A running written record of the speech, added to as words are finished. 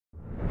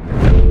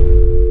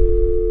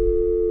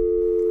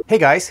Hey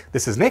guys,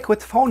 this is Nick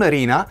with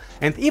PhoneArena,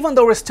 and even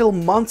though we're still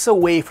months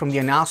away from the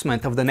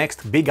announcement of the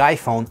next big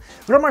iPhone,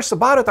 rumors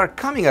about it are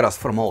coming at us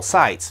from all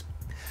sides.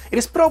 It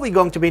is probably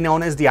going to be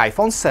known as the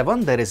iPhone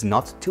 7, that is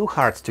not too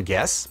hard to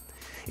guess.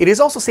 It is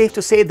also safe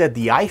to say that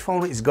the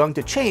iPhone is going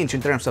to change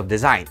in terms of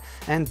design,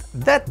 and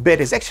that bit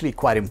is actually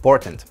quite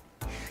important.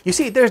 You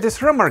see, there's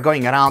this rumor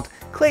going around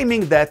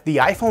claiming that the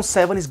iPhone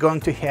 7 is going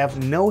to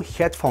have no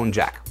headphone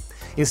jack.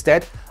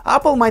 Instead,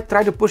 Apple might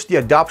try to push the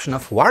adoption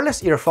of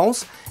wireless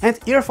earphones and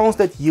earphones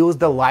that use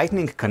the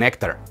Lightning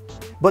connector.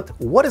 But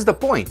what is the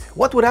point?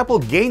 What would Apple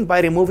gain by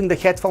removing the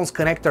headphones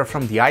connector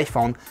from the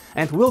iPhone,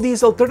 and will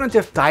these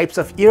alternative types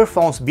of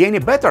earphones be any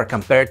better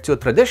compared to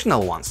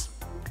traditional ones?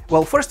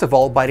 Well, first of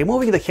all, by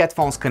removing the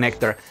headphones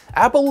connector,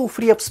 Apple will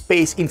free up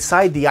space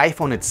inside the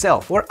iPhone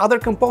itself, where other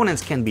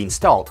components can be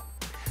installed.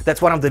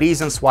 That's one of the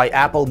reasons why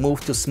Apple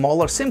moved to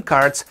smaller SIM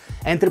cards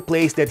and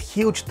replaced that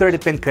huge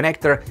 30-pin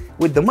connector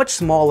with the much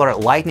smaller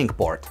Lightning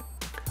port.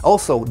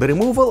 Also, the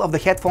removal of the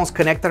headphones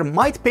connector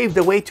might pave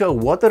the way to a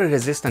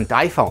water-resistant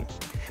iPhone.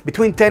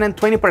 Between 10 and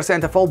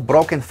 20% of all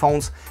broken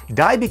phones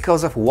die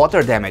because of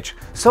water damage,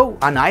 so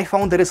an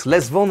iPhone that is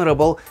less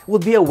vulnerable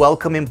would be a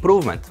welcome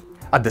improvement.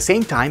 At the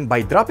same time,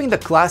 by dropping the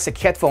classic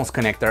headphones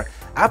connector,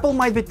 Apple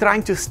might be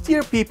trying to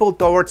steer people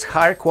towards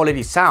higher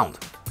quality sound.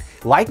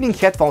 Lightning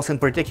headphones in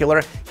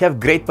particular have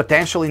great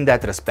potential in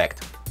that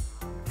respect.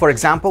 For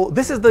example,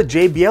 this is the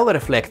JBL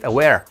Reflect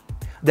Aware.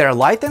 They are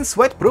light and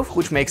sweat-proof,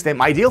 which makes them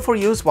ideal for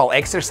use while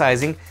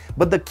exercising,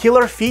 but the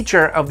killer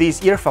feature of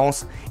these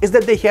earphones is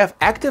that they have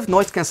active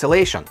noise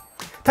cancellation.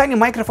 Tiny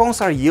microphones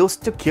are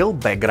used to kill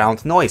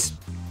background noise.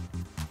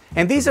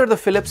 And these are the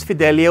Philips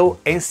Fidolio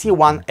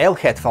M2L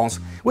headphones,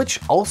 which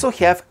also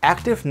have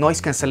active noise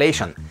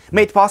cancellation,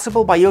 made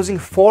possible by using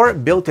 4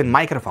 built-in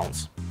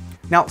microphones.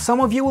 Now,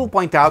 some of you will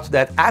point out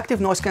that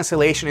active noise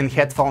cancellation in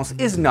headphones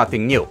is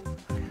nothing new.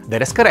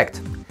 That is correct.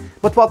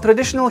 But while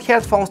traditional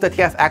headphones that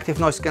have active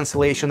noise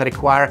cancellation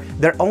require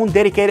their own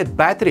dedicated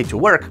battery to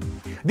work,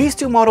 these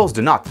two models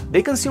do not.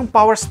 They consume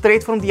power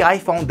straight from the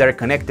iPhone they're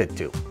connected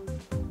to.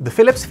 The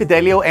Philips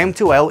Fidolio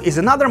M2L is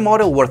another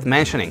model worth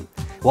mentioning.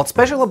 What's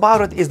special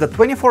about it is the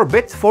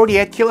 24-bit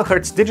 48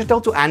 kHz digital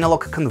to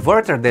analog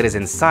converter that is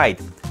inside.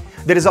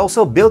 There is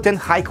also a built-in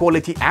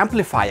high-quality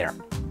amplifier.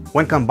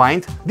 When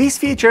combined, these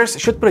features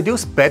should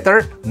produce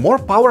better, more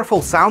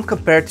powerful sound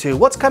compared to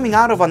what's coming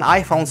out of an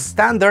iPhone's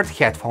standard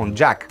headphone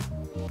jack.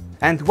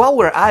 And while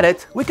we're at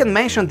it, we can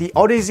mention the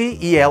Odyssey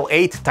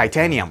EL8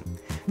 Titanium.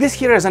 This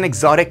here is an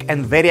exotic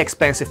and very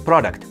expensive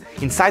product.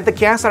 Inside the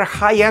cans are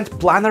high-end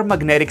planar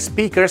magnetic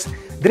speakers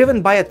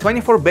driven by a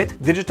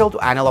 24-bit digital to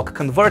analog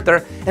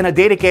converter and a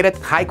dedicated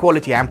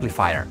high-quality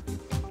amplifier.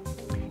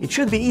 It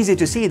should be easy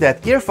to see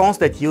that earphones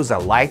that use a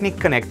Lightning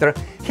connector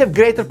have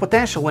greater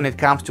potential when it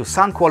comes to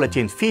sound quality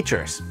and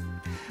features.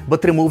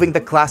 But removing the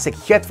classic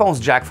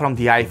headphones jack from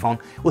the iPhone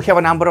will have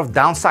a number of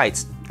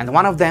downsides, and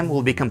one of them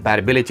will be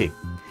compatibility.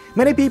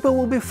 Many people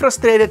will be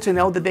frustrated to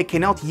know that they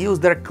cannot use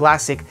their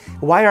classic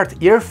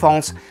wired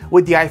earphones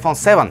with the iPhone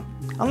 7,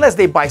 unless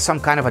they buy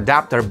some kind of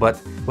adapter,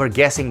 but we're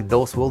guessing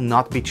those will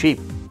not be cheap.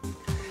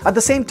 At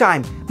the same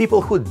time,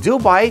 people who do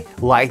buy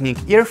Lightning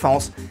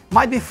earphones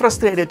might be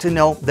frustrated to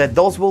know that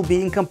those will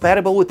be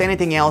incompatible with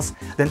anything else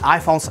than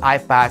iPhones,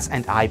 iPads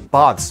and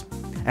iPods.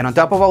 And on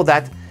top of all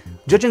that,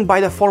 judging by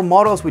the 4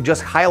 models we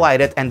just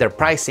highlighted and their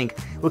pricing,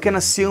 we can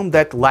assume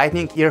that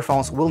Lightning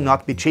earphones will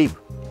not be cheap.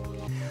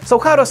 So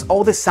how does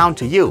all this sound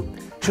to you?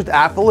 Should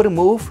Apple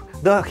remove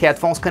the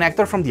headphones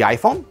connector from the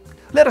iPhone?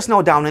 Let us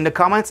know down in the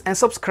comments and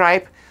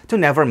subscribe to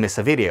never miss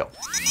a video.